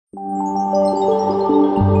Now,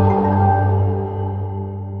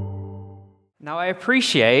 I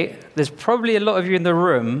appreciate there's probably a lot of you in the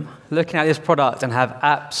room looking at this product and have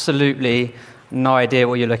absolutely no idea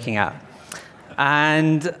what you're looking at.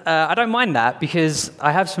 And I don't mind that because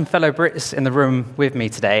I have some fellow Brits in the room with me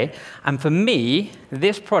today. And for me,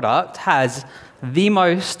 this product has the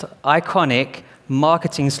most iconic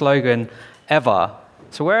marketing slogan ever.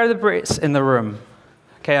 So where are the Brits in the room?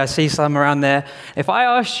 Okay, I see some around there. If I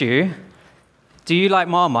asked you, do you like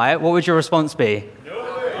Marmite, what would your response be?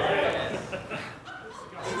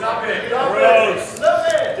 Love it. Gross. Love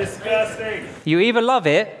it. Disgusting. You either love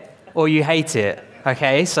it or you hate it.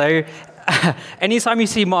 Okay, so anytime you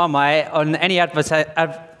see Marmite on any advert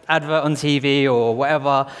on TV or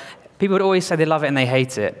whatever, people would always say they love it and they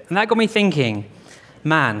hate it. And that got me thinking,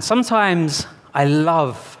 man, sometimes I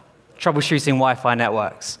love troubleshooting Wi-Fi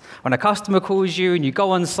networks. When a customer calls you and you go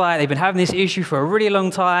on site, they've been having this issue for a really long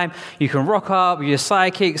time, you can rock up with your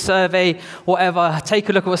Sidekick, survey, whatever, take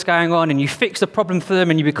a look at what's going on, and you fix the problem for them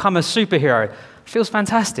and you become a superhero. It feels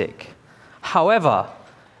fantastic. However,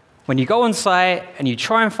 when you go on site and you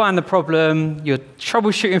try and find the problem, you're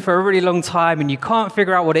troubleshooting for a really long time and you can't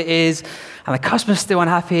figure out what it is, and the customer's still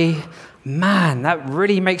unhappy, man, that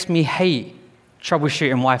really makes me hate troubleshooting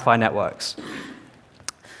Wi-Fi networks.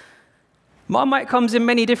 Marmite comes in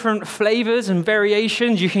many different flavors and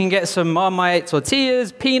variations. You can get some Marmite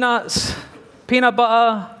tortillas, peanuts, peanut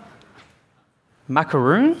butter,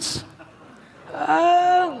 macaroons.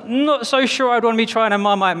 Not so sure I'd want to be trying a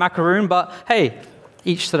Marmite macaroon, but hey,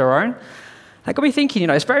 each to their own. That got me thinking,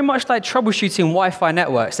 it's very much like troubleshooting Wi-Fi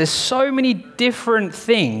networks. There's so many different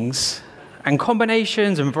things and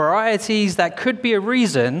combinations and varieties that could be a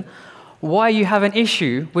reason why you have an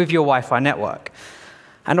issue with your Wi-Fi network.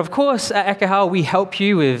 And of course, at Ekahau, we help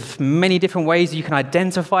you with many different ways you can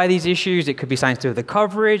identify these issues. It could be something to do with the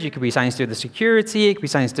coverage, it could be something to do with the security, it could be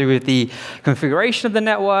something to do with the configuration of the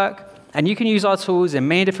network. And you can use our tools in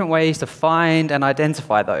many different ways to find and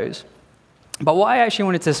identify those. But what I actually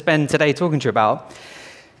wanted to spend today talking to you about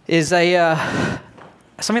is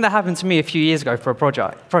something that happened to me a few years ago for a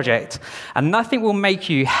project. And nothing will make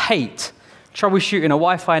you hate troubleshooting a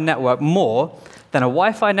Wi-Fi network more than a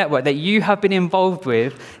Wi-Fi network that you have been involved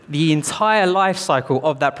with the entire life cycle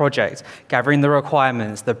of that project, gathering the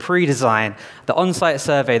requirements, the pre-design, the on-site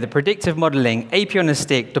survey, the predictive modeling, AP on a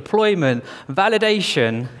stick, deployment,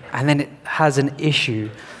 validation, and then it has an issue.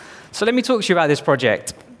 So let me talk to you about this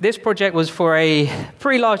project. This project was for a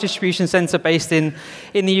pretty large distribution center based in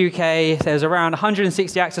the UK. There's around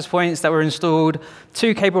 160 access points that were installed,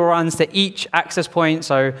 2 cable runs to each access point,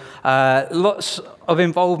 so lots of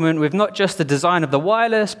involvement with not just the design of the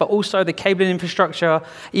wireless, but also the cabling infrastructure,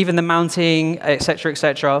 even the mounting, et cetera, et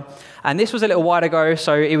cetera. And this was a little while ago,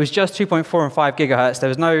 so it was just 2.4 and 5 gigahertz. There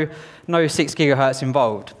was no 6 gigahertz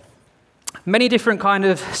involved. Many different kind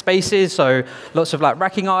of spaces, so lots of like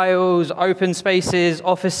racking aisles, open spaces,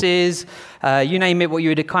 offices, you name it, what you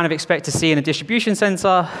would kind of expect to see in a distribution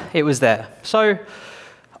center, it was there. So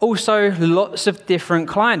also lots of different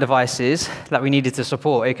client devices that we needed to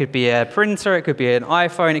support. It could be a printer, it could be an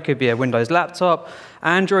iPhone, it could be a Windows laptop,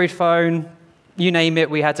 Android phone, you name it,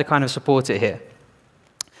 we had to kind of support it here.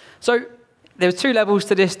 So there were 2 levels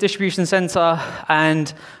to this distribution center,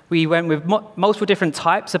 and we went with multiple different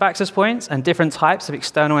types of access points and different types of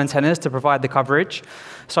external antennas to provide the coverage.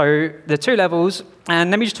 So the 2 levels,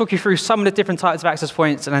 and let me just talk you through some of the different types of access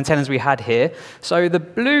points and antennas we had here. So the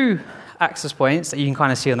blue access points that you can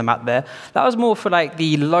kind of see on the map there, that was more for like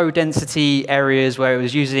the low density areas where it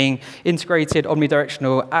was using integrated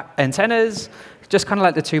omnidirectional antennas, just kind of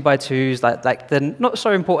like the 2x2s, like the not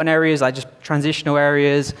so important areas, like just transitional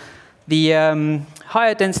areas. The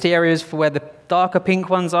higher density areas for where the darker pink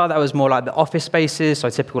ones are, that was more like the office spaces, so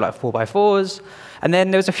typical like 4x4s. And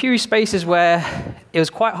then there was a few spaces where it was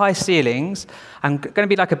quite high ceilings and going to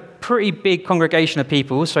be like a pretty big congregation of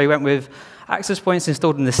people, so we went with access points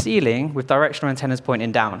installed in the ceiling with directional antennas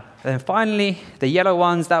pointing down. And then finally, the yellow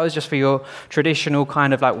ones, that was just for your traditional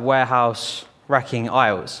kind of like warehouse racking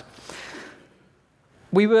aisles.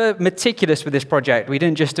 We were meticulous with this project. We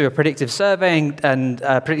didn't just do a predictive survey and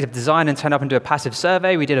predictive design and turn up and do a passive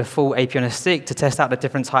survey. We did a full AP on a stick to test out the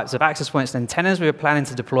different types of access points and antennas we were planning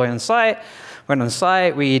to deploy on site. Went on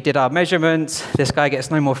site, we did our measurements. This guy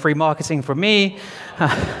gets no more free marketing from me.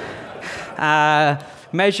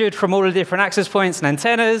 Measured from all the different access points and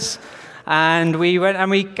antennas. And we went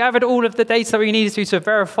and we gathered all of the data that we needed to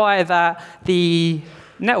verify that the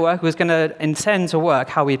network was going to intend to work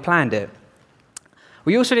how we planned it.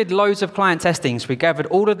 We also did loads of client testing. So we gathered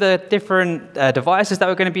all of the different devices that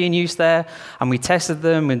were going to be in use there, and we tested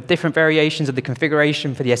them with different variations of the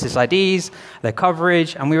configuration for the SSIDs, their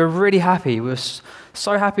coverage, and we were really happy. We were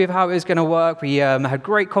so happy with how it was going to work. We had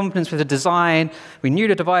great confidence with the design. We knew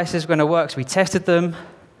the devices were going to work, so we tested them.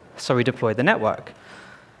 So we deployed the network.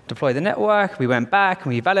 We went back,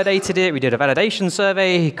 and we validated it. We did a validation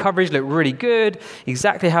survey. Coverage looked really good,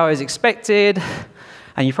 exactly how I was expected.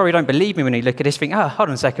 And you probably don't believe me when you look at this, think, oh, hold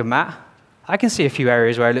on a second, Matt. I can see a few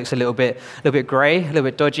areas where it looks a little bit gray, a little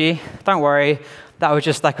bit dodgy. Don't worry, that was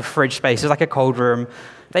just like a fridge space. It was like a cold room.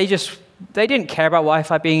 They didn't care about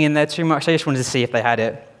Wi-Fi being in there too much. They just wanted to see if they had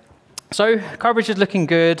it. So coverage is looking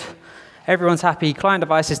good. Everyone's happy. Client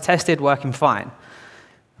devices tested, working fine.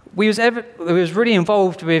 We was really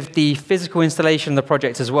involved with the physical installation of the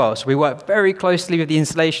project as well. So we worked very closely with the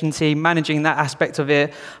installation team, managing that aspect of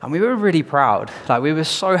it, and we were really proud. Like, we were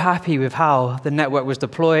so happy with how the network was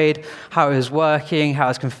deployed, how it was working, how it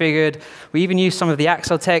was configured. We even used some of the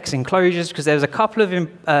Axel-Tex enclosures because there was a couple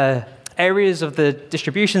of areas of the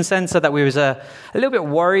distribution center that we was a little bit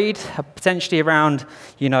worried, potentially around,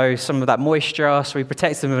 some of that moisture. So we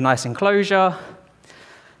protected them with a nice enclosure.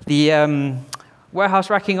 The warehouse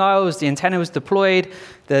racking aisles, the antenna was deployed.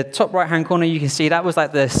 The top right-hand corner, you can see that was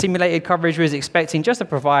like the simulated coverage we was expecting, just to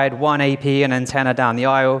provide one AP and antenna down the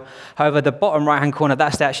aisle. However, the bottom right-hand corner,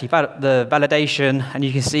 that's actually the validation, and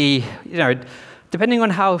you can see, depending on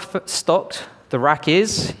how stocked the rack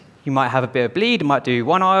is, you might have a bit of bleed. It might do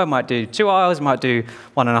 1 aisle, it might do 2 aisles, it might do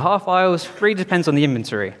 1.5 aisles. Really depends on the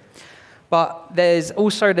inventory. But there's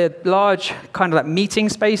also the large kind of like meeting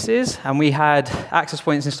spaces, and we had access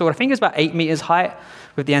points installed. I think it's about 8 meters height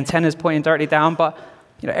with the antennas pointing directly down, but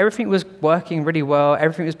everything was working really well,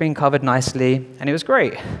 everything was being covered nicely, and it was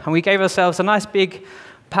great. And we gave ourselves a nice big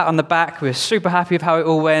pat on the back. We were super happy with how it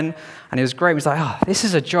all went, and it was great. It was like, oh, this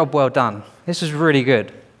is a job well done. This was really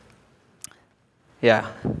good. Yeah.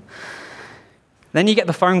 Then you get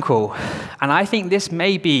the phone call, and I think this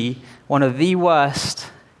may be one of the worst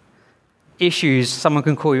issues someone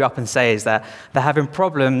can call you up and say is that they're having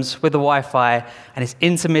problems with the Wi-Fi and it's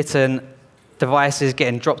intermittent devices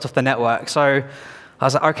getting dropped off the network. So I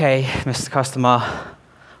was like, okay, Mr. Customer,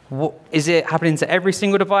 is it happening to every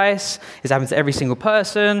single device? Is it happening to every single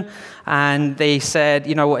person? And they said,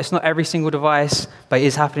 you know what, it's not every single device, but it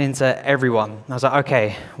is happening to everyone. And I was like,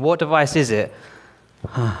 okay, what device is it?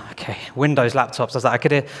 Okay, Windows laptops. I was like,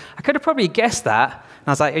 I could have probably guessed that. And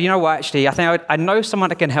I was like, you know what, actually, I think I know someone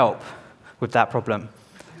that can help with that problem.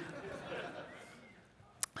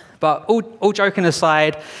 But all joking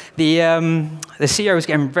aside, the CEO was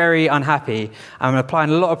getting very unhappy and applying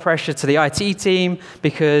a lot of pressure to the IT team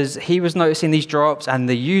because he was noticing these drops and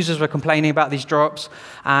the users were complaining about these drops.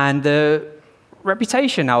 And the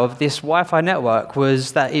reputation now of this Wi-Fi network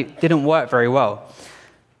was that it didn't work very well.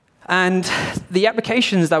 And the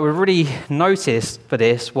applications that were really noticed for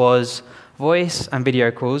this was voice and video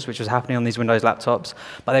calls, which was happening on these Windows laptops,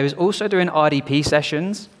 but they was also doing RDP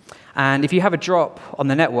sessions. And if you have a drop on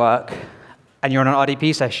the network and you're on an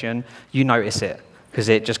RDP session, you notice it because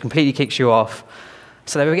it just completely kicks you off.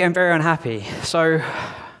 So they were getting very unhappy. So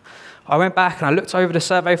I went back and I looked over the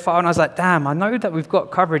survey file and I was like, damn, I know that we've got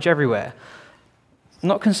coverage everywhere. I'm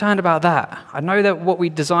not concerned about that. I know that what we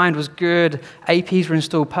designed was good, APs were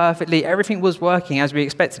installed perfectly, everything was working as we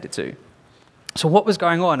expected it to. So what was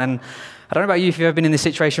going on? And I don't know about you if you've ever been in this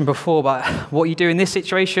situation before, but what you do in this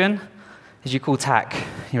situation is you call TAC.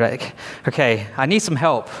 You're like, okay, I need some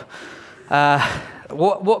help.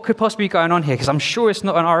 What could possibly be going on here? Because I'm sure it's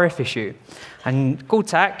not an RF issue. And call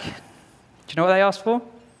TAC. Do you know what they asked for?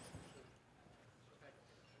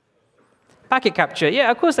 Packet capture.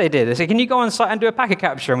 Yeah, of course they did. They said, can you go on site and do a packet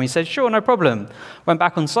capture? And we said, sure, no problem. Went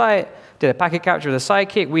back on site, did a packet capture with a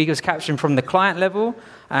Sidekick. We was capturing from the client level,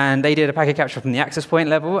 and they did a packet capture from the access point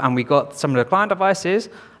level, and we got some of the client devices.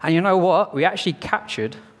 And you know what? We actually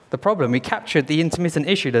captured the problem. We captured the intermittent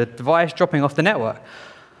issue, the device dropping off the network.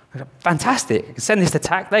 Fantastic. Send this to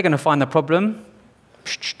TAC. They're going to find the problem.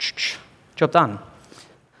 Job done.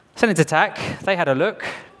 Send it to TAC. They had a look.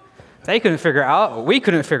 They couldn't figure it out. We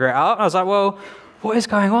couldn't figure it out. I was like, well, what is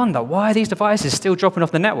going on though? Why are these devices still dropping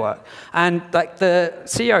off the network? And like the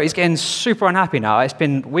CEO is getting super unhappy now. It's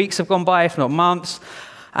been weeks have gone by, if not months,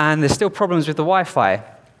 and there's still problems with the Wi-Fi.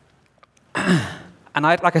 And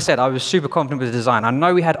like I said, I was super confident with the design. I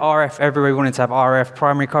know we had RF everywhere. We wanted to have RF,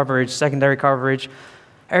 primary coverage, secondary coverage.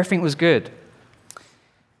 Everything was good.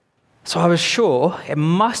 So I was sure it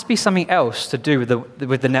must be something else to do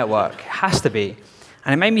with the network. It has to be.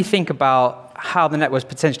 And it made me think about how the network was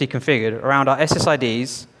potentially configured around our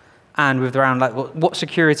SSIDs and with around like what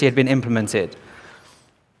security had been implemented.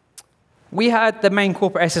 we had the main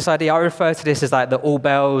corporate SSID. I refer to this as like the all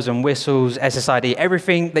bells and whistles SSID.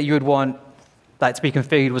 Everything that you would want that to be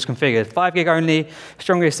configured was configured. 5 gig only,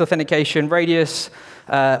 strongest authentication, radius,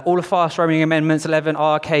 all the fast roaming amendments,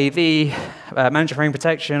 11R, KV, management frame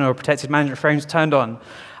protection or protected management frames turned on.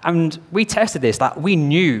 And we tested this, like we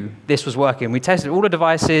knew this was working. We tested all the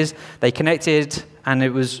devices, they connected, and it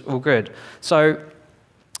was all good. So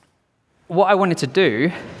what I wanted to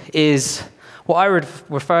do is what I would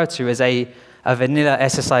refer to as a vanilla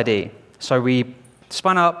SSID. So we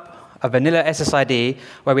spun up a vanilla SSID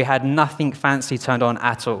where we had nothing fancy turned on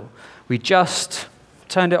at all. We just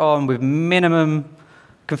turned it on with minimum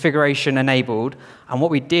configuration enabled, and what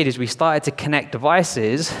we did is we started to connect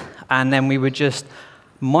devices, and then we would just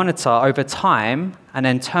monitor over time and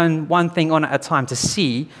then turn one thing on at a time to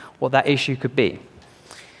see what that issue could be.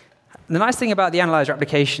 The nice thing about the Analyzer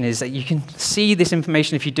application is that you can see this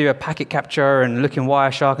information if you do a packet capture and look in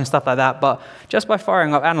Wireshark and stuff like that, but just by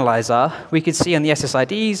firing up Analyzer, we could see on the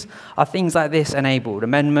SSIDs are things like this enabled,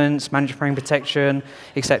 amendments, management frame protection,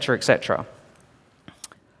 etc., etc.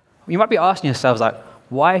 You might be asking yourselves, like,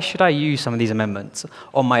 why should I use some of these amendments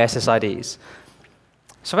on my SSIDs?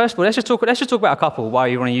 So first of all, let's just talk about a couple why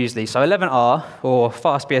you want to use these. So 11R, or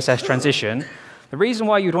fast BSS transition. The reason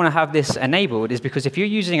why you'd want to have this enabled is because if you're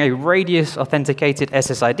using a radius authenticated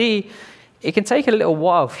SSID, it can take a little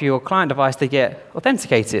while for your client device to get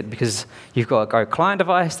authenticated because you've got to go client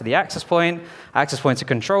device to the access point to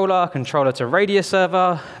controller, controller to radius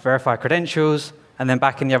server, verify credentials, and then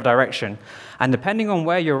back in the other direction. And depending on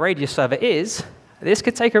where your radius server is, this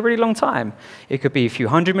could take a really long time. It could be a few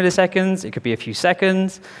hundred milliseconds, it could be a few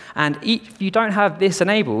seconds, and if you don't have this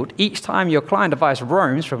enabled, each time your client device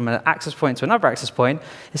roams from an access point to another access point,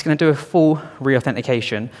 it's going to do a full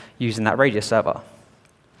re-authentication using that radius server.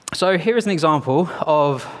 So here is an example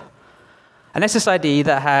of an SSID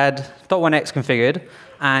that had .1x configured,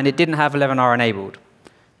 and it didn't have 11R enabled.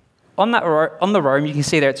 On the roam, you can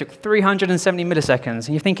see there it took 370 milliseconds, and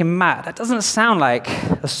you're thinking, Matt, that doesn't sound like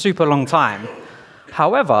a super long time.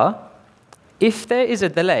 However, if there is a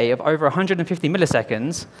delay of over 150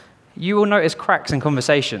 milliseconds, you will notice cracks in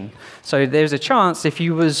conversation. So there's a chance if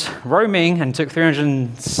you was roaming and took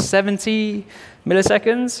 370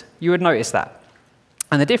 milliseconds, you would notice that.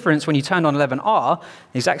 And the difference when you turned on 11R,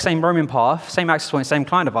 the exact same roaming path, same access point, same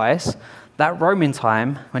client device, that roaming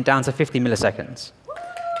time went down to 50 milliseconds.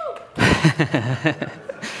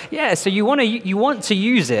 Yeah, so you want to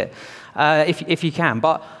use it if you can,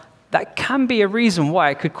 but that can be a reason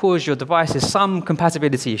why it could cause your devices some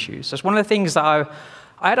compatibility issues. So it's one of the things that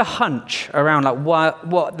I had a hunch around like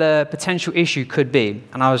what the potential issue could be.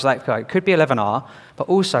 And I was like, okay, it could be 11R, but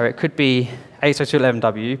also it could be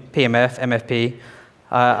 802.11w, PMF, MFP.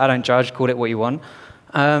 I don't judge, call it what you want.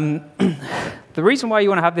 The reason why you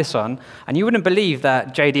want to have this on, and you wouldn't believe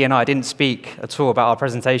that JD and I didn't speak at all about our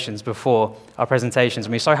presentations before our presentations,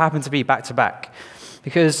 and we so happened to be back-to-back.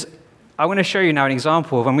 Because I want to show you now an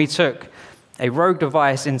example of when we took a rogue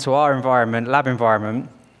device into our environment, lab environment,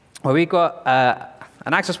 where we got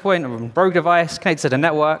an access point, a rogue device connected to the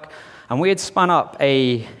network, and we had spun up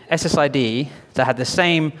a SSID that had the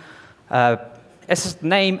same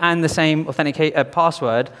name and the same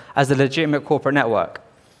password as the legitimate corporate network.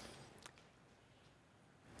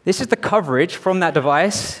 This is the coverage from that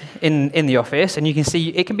device in the office, and you can see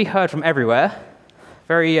it can be heard from everywhere.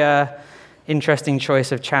 Very interesting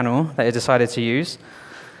choice of channel that it decided to use.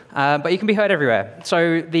 But you can be heard everywhere.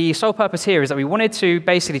 So the sole purpose here is that we wanted to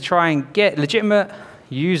basically try and get legitimate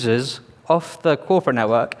users off the corporate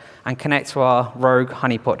network and connect to our rogue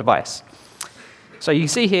honeypot device. So you can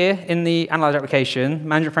see here in the Analyzer application,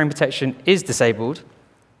 management frame protection is disabled.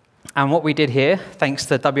 And what we did here, thanks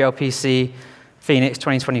to WLPC Phoenix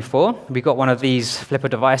 2024, we got one of these flipper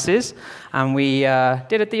devices, and we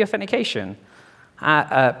did a deauthentication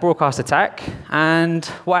broadcast attack. And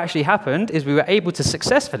what actually happened is we were able to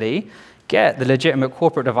successfully get the legitimate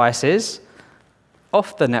corporate devices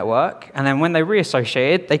off the network, and then when they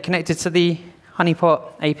reassociated, they connected to the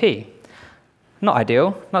honeypot AP. Not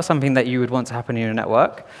ideal, not something that you would want to happen in your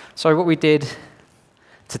network. So what we did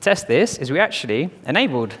to test this is we actually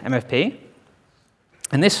enabled MFP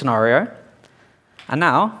in this scenario, and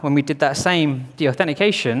now when we did that same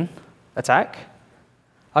deauthentication attack,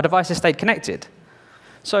 our devices stayed connected.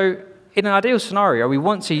 So in an ideal scenario, we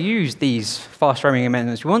want to use these fast roaming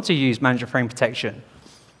amendments. We want to use management frame protection.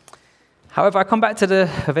 However, I come back to the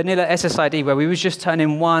vanilla SSID where we was just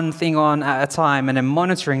turning one thing on at a time and then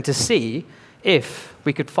monitoring to see if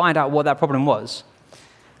we could find out what that problem was.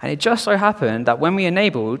 And it just so happened that when we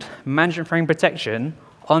enabled management frame protection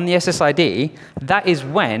on the SSID, that is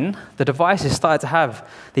when the devices started to have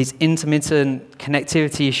these intermittent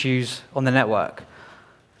connectivity issues on the network.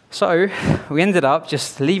 So we ended up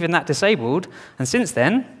just leaving that disabled, and since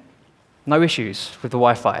then, no issues with the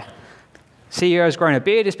Wi-Fi. CEO's grown a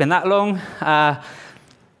beard, it's been that long.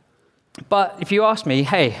 But if you ask me,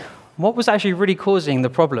 hey, what was actually really causing the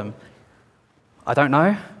problem? I don't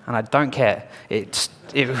know, and I don't care. It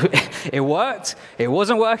worked. It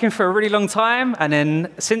wasn't working for a really long time, and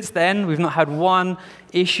then since then, we've not had one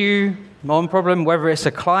issue, one problem, whether it's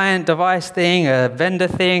a client device thing, a vendor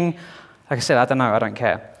thing. Like I said, I don't know, I don't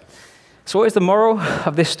care. So what is the moral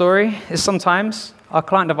of this story? Is sometimes our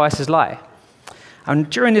client devices lie. And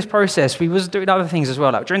during this process, we was doing other things as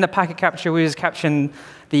well. Like during the packet capture, we was capturing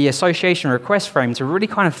the association request frame to really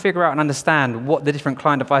kind of figure out and understand what the different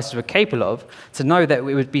client devices were capable of to know that it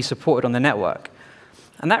would be supported on the network.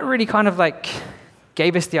 And that really kind of like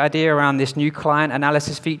gave us the idea around this new client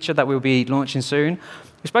analysis feature that we'll be launching soon.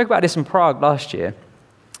 We spoke about this in Prague last year.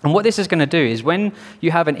 And what this is going to do is when you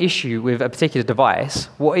have an issue with a particular device,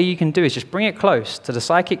 what you can do is just bring it close to the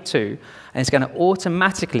Sidekick 2, and it's going to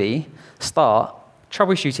automatically start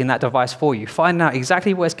troubleshooting that device for you, find out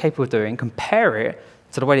exactly what it's capable of doing, compare it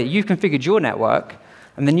to the way that you've configured your network,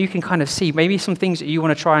 and then you can kind of see maybe some things that you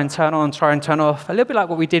want to try and turn on, try and turn off, a little bit like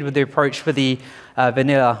what we did with the approach for the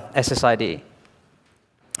vanilla SSID.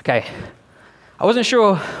 Okay. I wasn't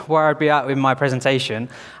sure where I'd be at with my presentation.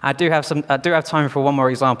 I do have time for one more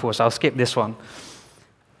example, so I'll skip this one.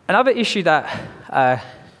 Another issue that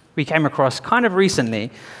we came across kind of recently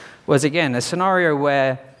was, again, a scenario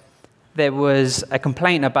where there was a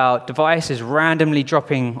complaint about devices randomly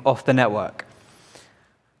dropping off the network.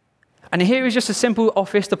 And here is just a simple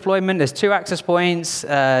office deployment. There's 2 access points. The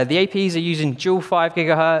APs are using dual 5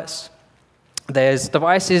 gigahertz. There's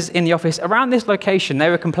devices in the office around this location. They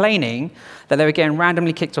were complaining that they were getting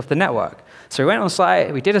randomly kicked off the network. So we went on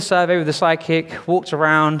site, we did a survey with the Sidekick, walked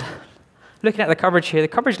around, looking at the coverage here. The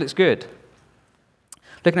coverage looks good.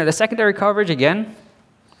 Looking at the secondary coverage again,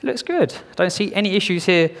 it looks good. I don't see any issues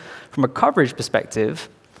here from a coverage perspective.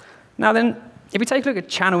 Now then, if we take a look at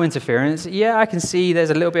channel interference, yeah, I can see there's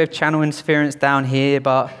a little bit of channel interference down here,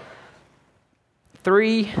 but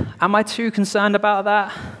 3, am I too concerned about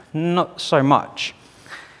that? Not so much.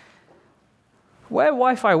 Where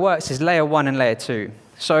Wi-Fi works is layer 1 and layer 2.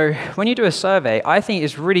 So when you do a survey, I think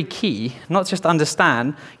it's really key not just to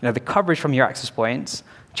understand the coverage from your access points,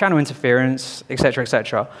 channel interference, et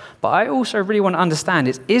cetera, but I also really want to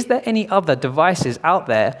understand is there any other devices out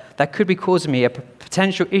there that could be causing me a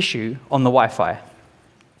potential issue on the Wi-Fi?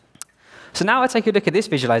 So now I take a look at this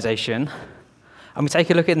visualization, and we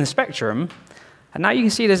take a look at the spectrum. And now you can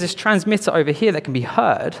see there's this transmitter over here that can be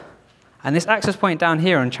heard, and this access point down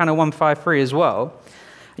here on channel 153 as well.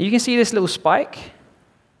 And you can see this little spike.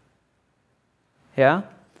 Yeah?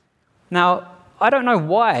 Now, I don't know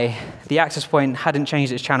why the access point hadn't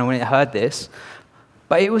changed its channel when it heard this,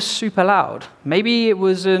 but it was super loud. Maybe it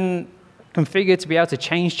wasn't configured to be able to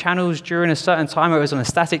change channels during a certain time, or it was on a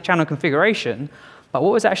static channel configuration. But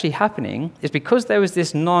what was actually happening is because there was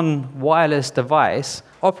this non-wireless device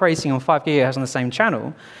operating on 5 gigahertz on the same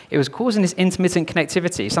channel, it was causing this intermittent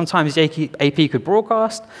connectivity. Sometimes the AP could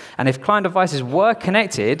broadcast, and if client devices were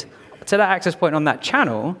connected to that access point on that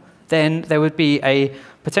channel, then there would be a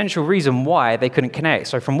potential reason why they couldn't connect.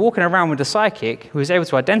 So from walking around with the Sidekick, who was able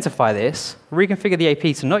to identify this, reconfigure the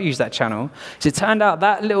AP to not use that channel, so it turned out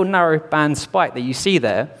that little narrow band spike that you see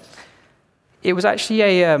there, it was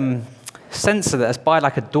actually a sensor that's by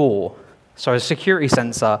like a door, so a security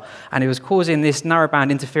sensor, and it was causing this narrowband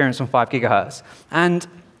interference on 5 gigahertz. And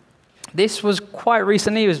this was quite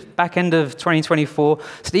recently, it was back end of 2024,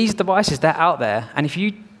 so these devices, they're out there, and if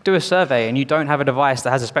you do a survey and you don't have a device that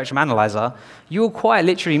has a spectrum analyzer, you'll quite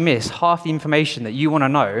literally miss half the information that you want to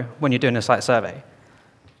know when you're doing a site survey.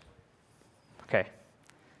 Okay,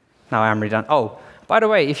 now I am redone. Oh, by the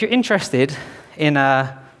way, if you're interested in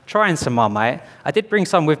trying some Marmite, I did bring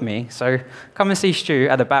some with me, so come and see Stu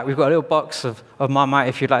at the back. We've got a little box of Marmite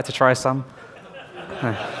if you'd like to try some.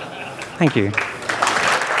 Thank you.